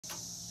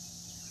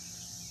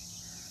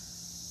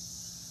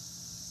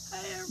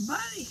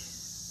everybody.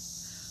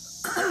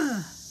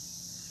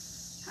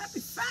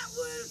 Happy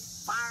Fatwood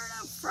Fired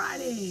Up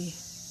Friday.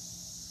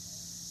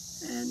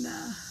 And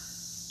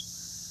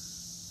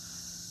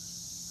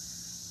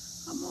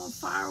I'm on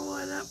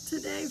firewood up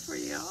today for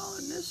y'all,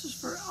 and this is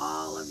for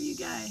all of you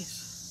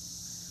guys.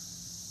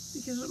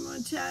 Because I'm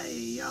going to tell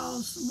you,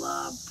 y'all's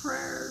love,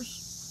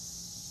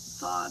 prayers,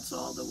 thoughts,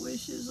 all the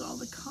wishes, all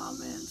the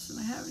comments, and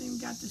I haven't even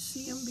got to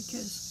see them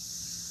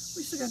because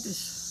we still got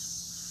this,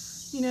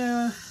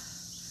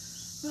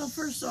 well,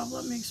 first off,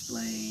 let me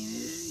explain.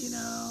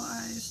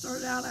 I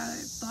started out, I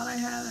thought I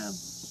had a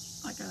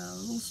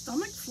little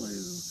stomach flu.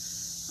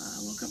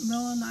 I woke up in the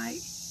middle of the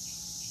night,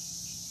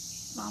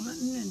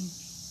 vomiting and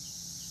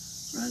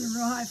running a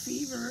real high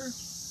fever. A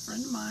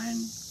friend of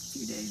mine, a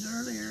few days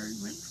earlier,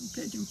 went from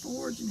Pigeon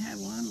Forge and had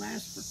one,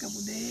 lasted for a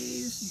couple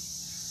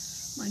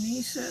days. My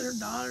niece said her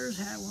daughters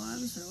had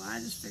one, so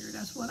I just figured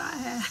that's what I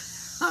had.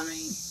 I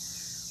mean,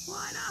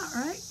 why not,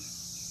 right?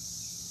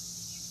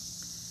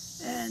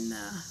 And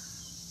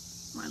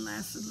mine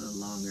lasted a little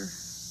longer.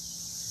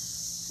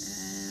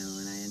 And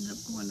when I ended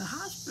up going to the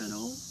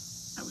hospital,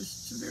 I was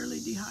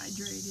severely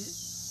dehydrated.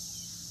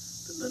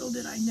 But little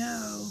did I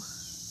know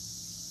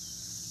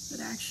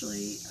that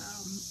actually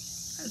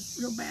I had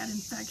real bad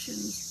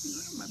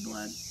infections. My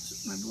blood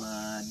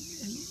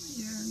and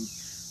urine.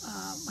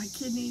 My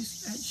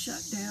kidneys had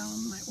shut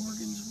down. My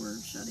organs were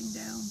shutting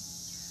down.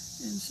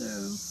 And so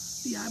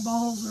the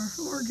eyeballs are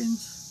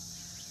organs.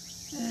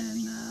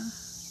 And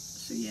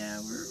so yeah,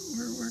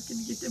 we're working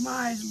to get them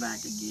eyes back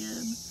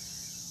again.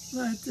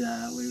 But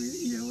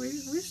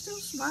we still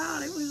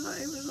smiled. It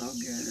was all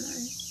good.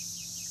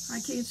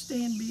 I can't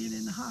stand being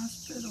in the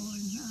hospital,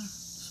 and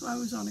so I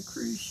was on a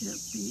cruise ship,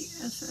 the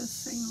SS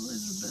St.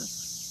 Elizabeth,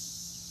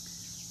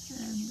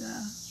 and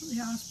the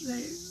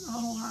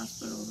whole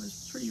hospital was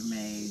pretty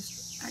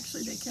amazed.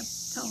 Actually, they kept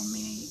telling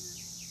me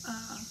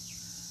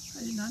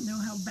I did not know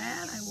how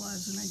bad I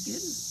was, and I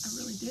didn't. I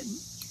really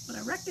didn't.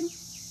 But I reckon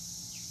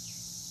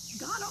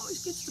God always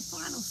gets the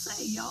final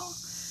say, y'all.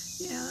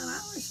 And I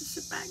always just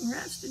sit back and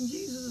rest in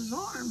Jesus'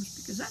 arms,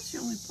 because that's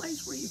the only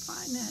place where you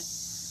find that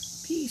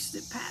peace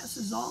that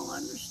passes all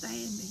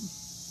understanding.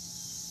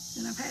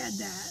 And I've had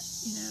that,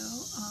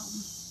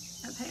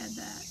 I've had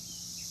that.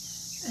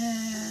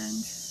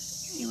 And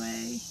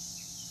anyway,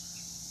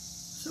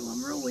 so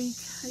I'm real weak.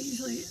 I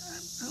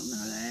don't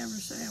know that I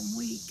ever say I'm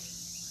weak,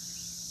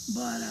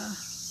 but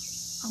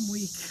I'm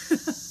weak.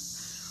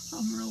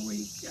 I'm real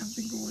weak. I've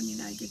been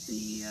going, I get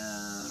the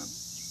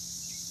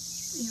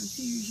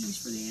infusions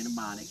for the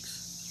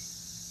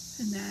antibiotics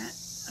and that,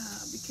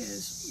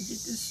 because we get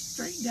this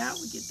straightened out,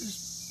 we get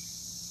this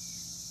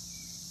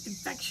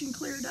infection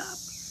cleared up,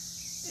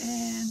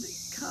 and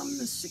come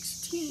the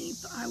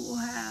 16th, I'll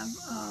have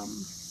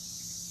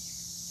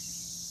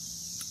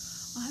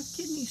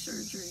kidney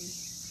surgery.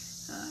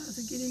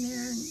 To get in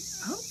there, and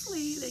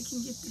hopefully they can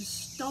get this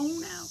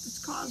stone out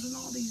that's causing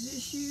all these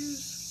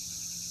issues.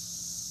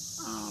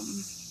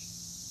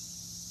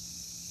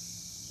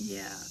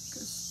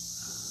 Because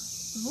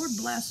the Lord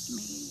blessed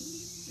me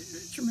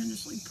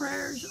tremendously.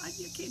 Prayers, I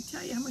can't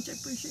tell you how much I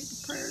appreciate the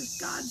prayers.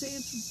 God's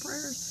answered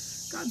prayers.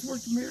 God's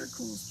worked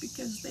miracles,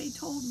 because they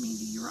told me,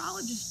 the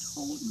urologist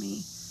told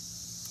me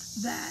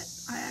that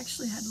I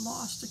actually had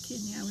lost a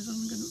kidney. I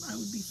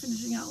would be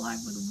finishing out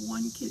life with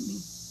one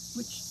kidney,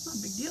 which is not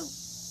a big deal.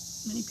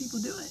 Many people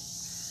do it.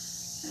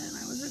 And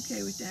I was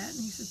okay with that.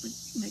 And he said, but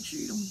make sure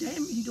you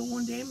don't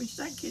want to damage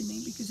that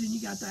kidney, because then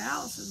you got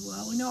dialysis.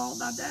 Well, we know all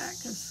about that,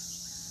 because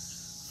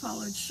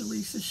followed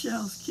Shalisa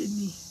Shell's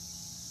kidney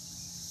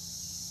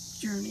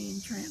journey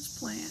and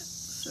transplant.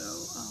 So,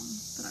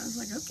 but I was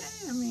like, okay,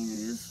 it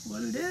is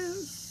what it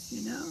is,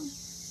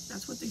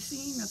 That's what they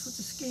seen, that's what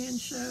the scans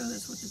show,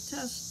 that's what the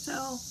tests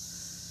tell,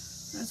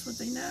 that's what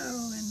they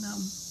know, and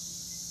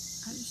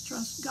I just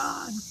trust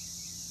God,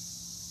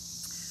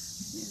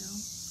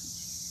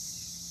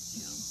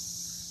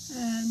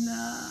 And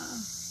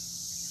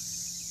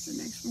the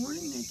next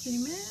morning they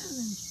came in,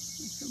 and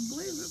I couldn't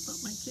believe it, but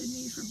my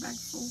kidneys were back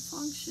full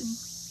function.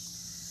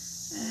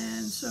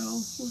 And so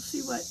we'll see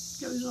what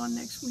goes on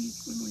next week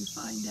when we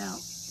find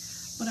out.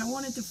 But I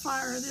wanted to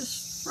fire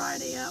this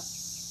Friday up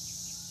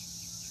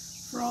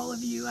for all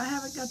of you. I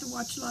haven't got to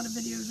watch a lot of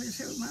videos, like I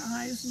said, with my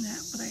eyes and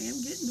that, but I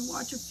am getting to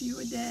watch a few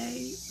a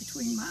day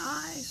between my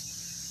eyes,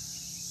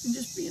 and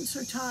just being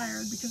so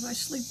tired because I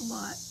sleep a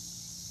lot.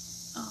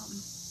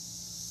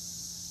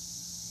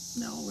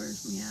 No, it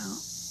wears me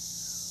out.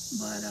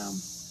 But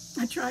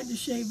I tried to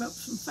shave up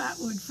some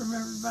fatwood from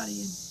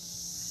everybody, and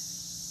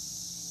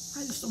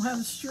I just don't have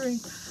the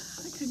strength.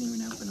 I couldn't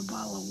even open a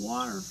bottle of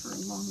water for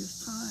the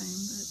longest time.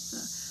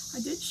 But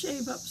I did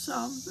shave up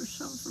some. There's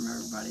some from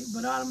everybody.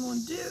 But what I'm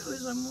going to do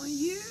is I'm going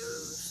to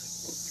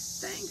use,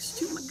 thanks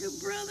to my good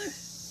brother,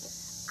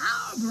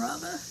 our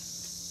brother,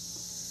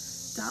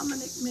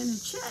 Dominic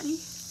Minichetti,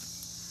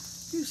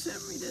 who sent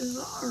me this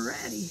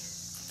already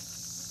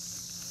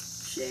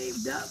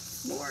shaved up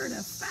Florida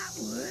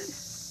fatwood.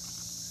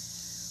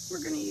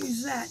 We're going to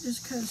use that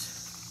just because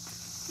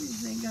we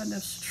ain't got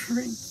enough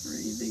strength for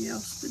anything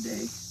else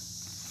today.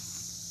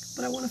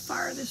 But I want to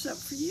fire this up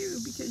for you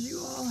because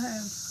you've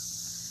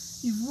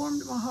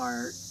warmed my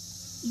heart,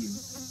 you've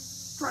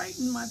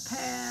brightened my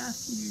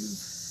path, you've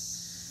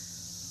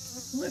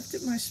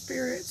lifted my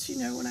spirits. You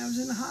know, when I was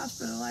in the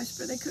hospital,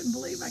 they couldn't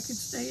believe I could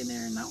stay in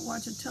there and not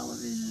watch a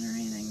television or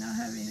anything, not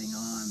have anything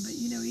on. But,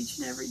 you know, each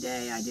and every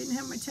day I didn't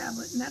have my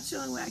tablet, and that's the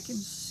only way I can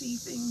see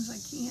things. I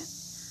can't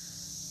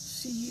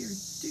see or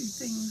do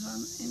things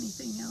on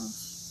anything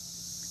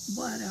else.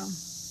 But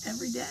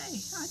every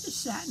day I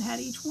just sat and had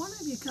each one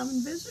of you come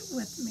and visit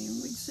with me,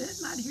 and we'd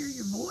sit and I'd hear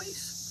your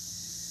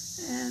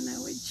voice, and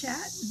we'd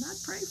chat and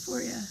I'd pray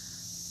for you.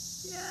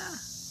 Yeah.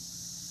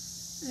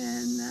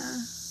 And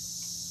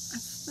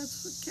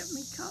that's what kept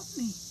me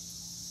company.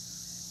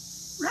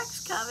 Rex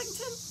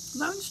Covington,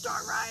 Lone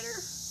Star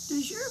Rider, do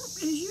you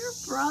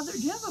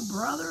have a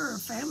brother or a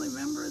family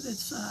member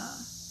that's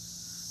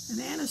an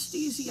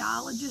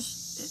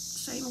anesthesiologist at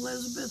St.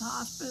 Elizabeth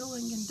Hospital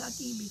in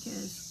Kentucky?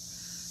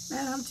 Because,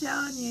 man, I'm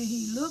telling you,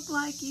 he looked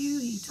like you,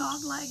 he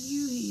talked like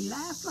you, he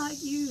laughed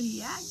like you,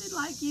 he acted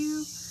like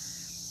you.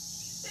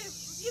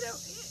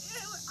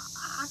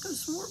 I could have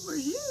sworn it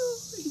was you.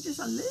 He's just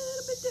a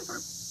little bit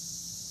different.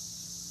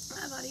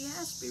 I thought he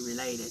has to be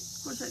related.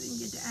 Of course, I didn't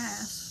get to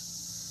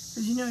ask,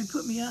 because, you know, he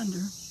put me under.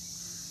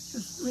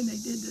 Because when they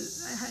did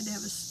I had to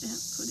have a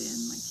stent put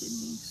in my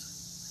kidneys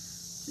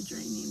to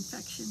drain the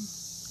infection.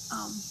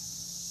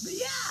 But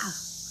yeah,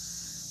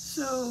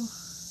 so,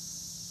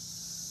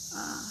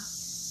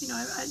 you know,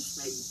 I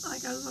just made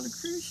like I was on a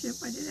cruise ship.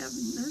 I did have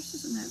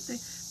nurses and everything.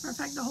 Matter of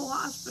fact, the whole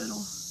hospital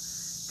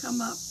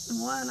come up. The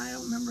one, I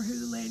don't remember who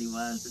the lady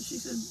was, but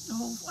she said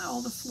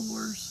all the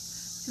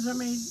floors, because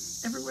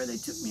everywhere they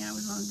took me, I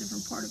was on a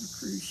different part of a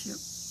cruise ship.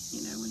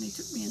 You know, when they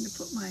took me in to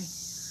put my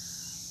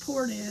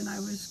port in, I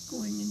was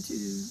going into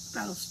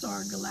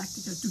Battlestar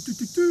Galactica,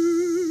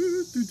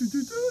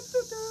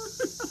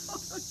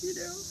 you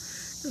know,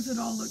 because it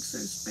all looks so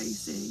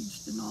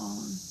space-aged and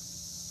all.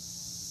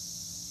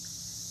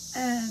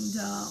 And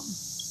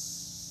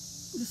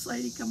this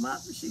lady come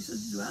up and she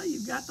says, well,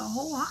 you've got the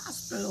whole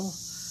hospital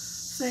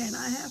saying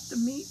I have to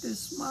meet this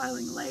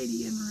smiling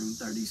lady in room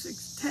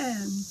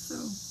 3610. So,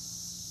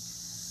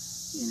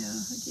 you know,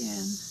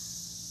 again,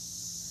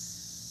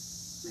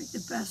 make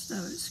the best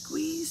of it.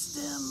 Squeeze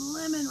them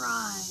lemon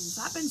rinds.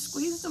 I've been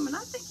squeezing them, and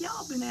I think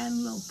y'all been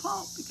adding a little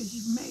pulp because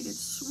you've made it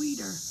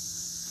sweeter.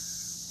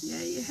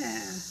 Yeah, you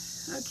have.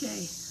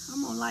 Okay,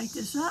 I'm going to light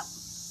this up.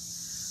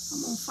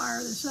 I'm going to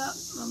fire this up.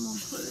 I'm going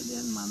to put it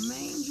in my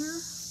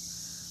manger.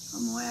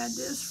 I'm going to add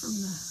this from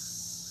the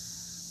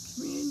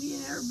community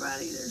and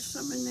everybody. There's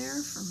some in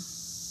there from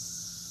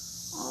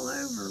all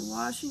over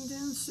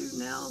Washington. Sue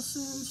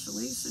Nelson,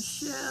 Shalisa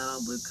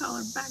Shell, Blue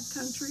Collar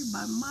Backcountry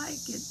by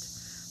Mike at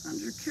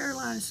Under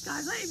Carolina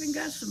Skies. I even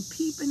got some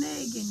peeping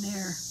egg in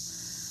there.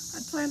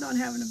 I planned on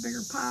having a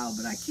bigger pile,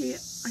 but I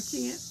can't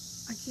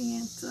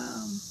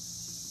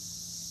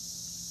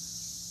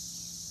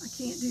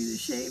do the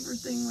shaver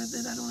thing with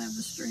it. I don't have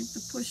the strength to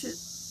push it.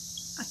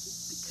 I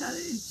to cut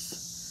it.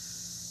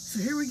 So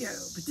here we go.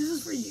 But this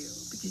is for you,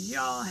 because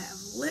y'all have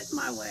lit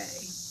my way.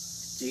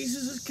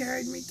 Jesus has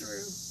carried me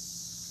through,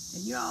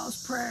 and y'all's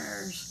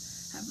prayers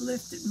have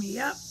lifted me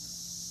up,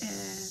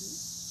 and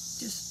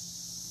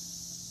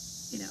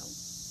just, you know,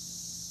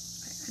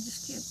 I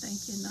just can't thank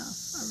you enough.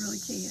 I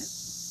really can't.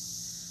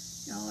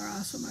 Y'all are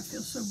awesome. I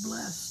feel so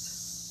blessed.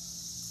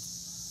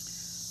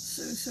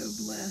 So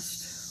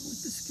blessed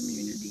with this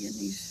community and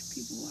these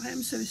people. I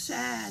am so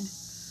sad.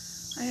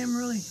 I am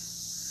really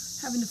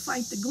having to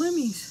fight the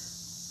glimmies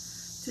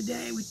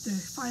today with the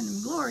Find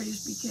Them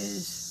Glories,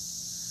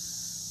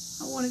 because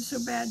I wanted so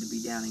bad to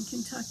be down in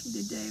Kentucky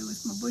today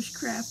with my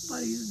bushcraft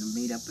buddies and to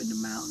meet up in the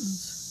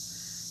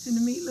mountains and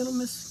to meet little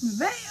Miss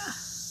Nevaeh,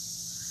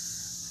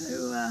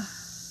 who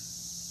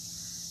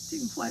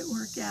didn't quite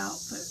work out.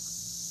 But,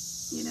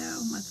 you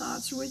know, my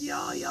thoughts are with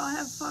y'all. Y'all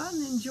have fun,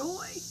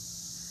 enjoy,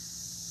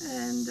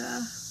 and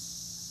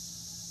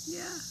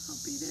yeah, I'll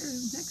be there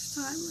next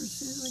time or as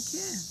soon as I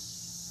can.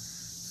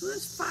 So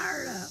let's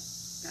fire it up.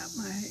 Got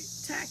my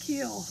Tack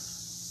Hill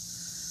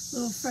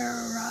little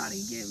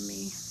Ferrari give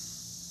me.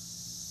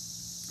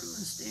 I'm going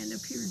to stand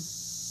up here and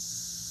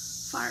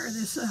fire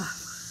this up.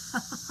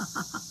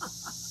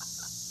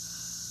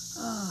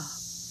 All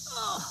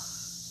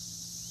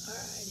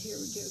right, here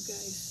we go,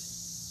 guys.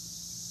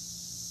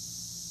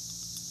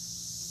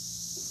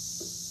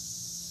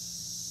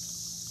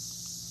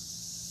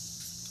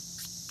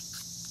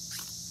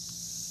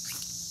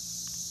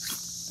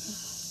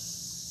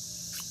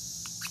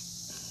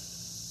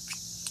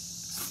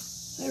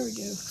 There we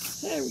go.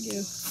 There we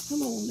go.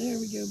 Come on. There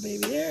we go,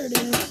 baby. There it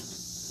is.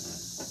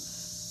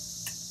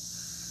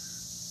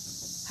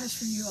 That's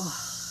for you all.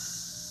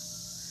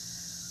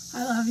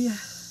 I love you.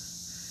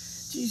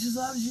 Jesus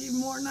loves you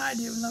even more than I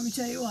do. And let me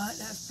tell you what,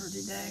 that's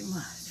pretty dang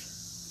much.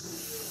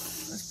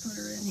 Let's put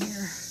her in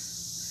here.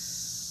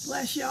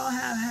 Bless y'all.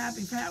 Have a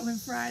happy Fat Whip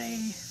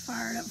Friday.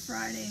 Fired up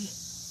Friday.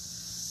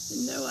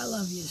 And know I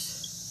love yous.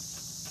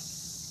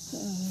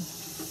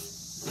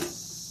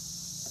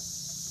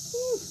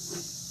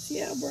 See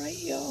how bright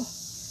y'all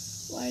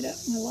light up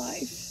my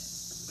life?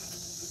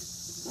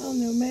 I don't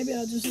know, maybe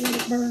I'll just let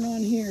it burn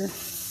on here.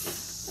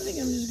 I think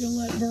I'm just going to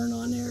let it burn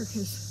on there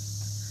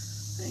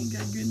because I ain't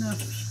got good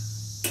enough.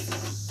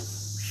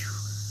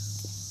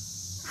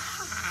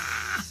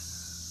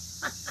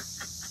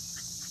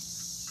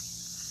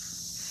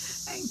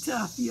 Ain't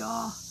tough,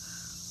 y'all.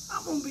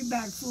 I'm going to be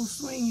back full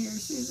swing here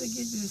as soon as I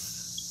get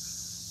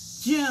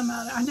this gem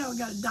out. I know I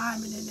got a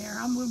diamond in there.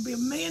 I'm going to be a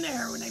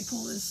millionaire when they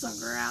pull this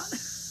sucker out.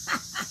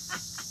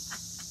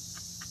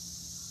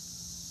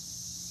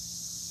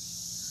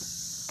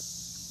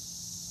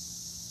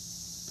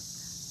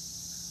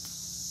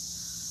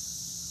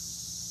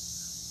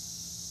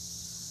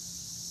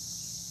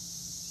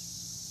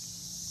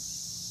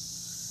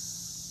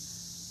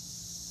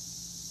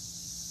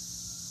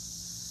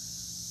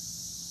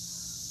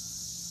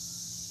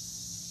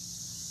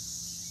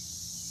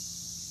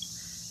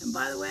 And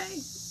by the way,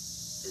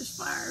 this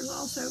fire is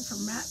also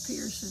from Matt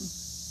Pearson.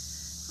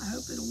 I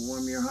hope it'll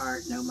warm your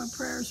heart. Know my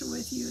prayers are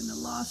with you in the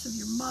loss of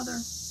your mother.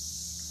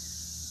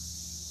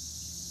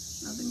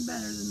 Nothing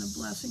better than the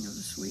blessing of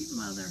a sweet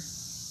mother.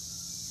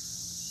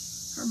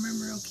 Her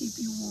memory will keep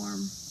you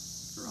warm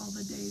for all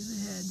the days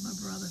ahead, my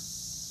brother.